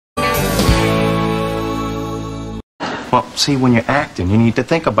Well, see, when you're acting, you need to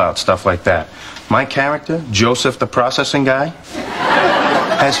think about stuff like that. My character, Joseph the processing guy,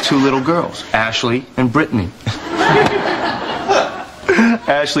 has two little girls, Ashley and Brittany.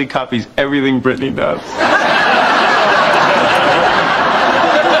 Ashley copies everything Brittany does.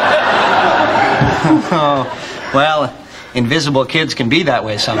 Oh, well, invisible kids can be that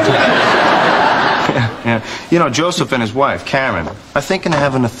way sometimes. Yeah. You know, Joseph and his wife, Karen, are thinking of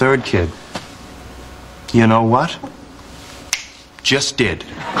having a third kid. You know what? Just did.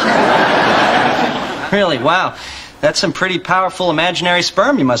 Really? Wow. That's some pretty powerful imaginary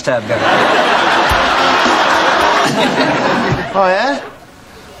sperm you must have there. Oh, yeah?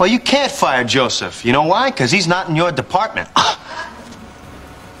 Well, you can't fire Joseph. You know why? Because he's not in your department.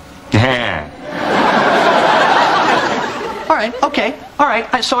 Yeah. All right, okay. All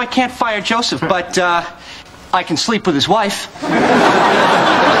right, so I can't fire Joseph, but I can sleep with his wife.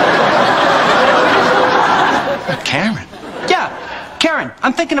 Karen? Yeah, Karen.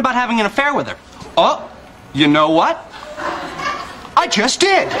 I'm thinking about having an affair with her. Oh, you know what? I just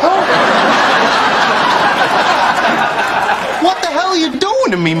did. What the hell are you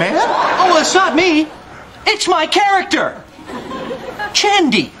doing to me, man? Oh, well, it's not me. It's my character.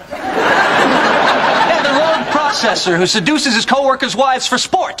 Chandy. Yeah, the rogue processor who seduces his co-workers' wives for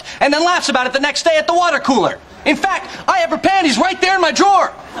sport and then laughs about it the next day at the water cooler. In fact, I have her panties right there in my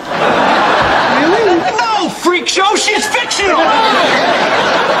drawer. Really? No, freak show. She's fictional.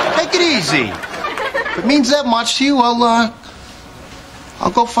 Take it easy. If it means that much to you, I'll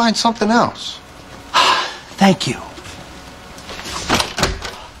go find something else. Thank you.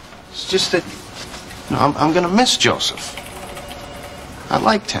 It's just that, you know, I'm gonna miss Joseph. I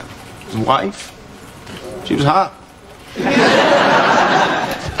liked him. His wife, she was hot.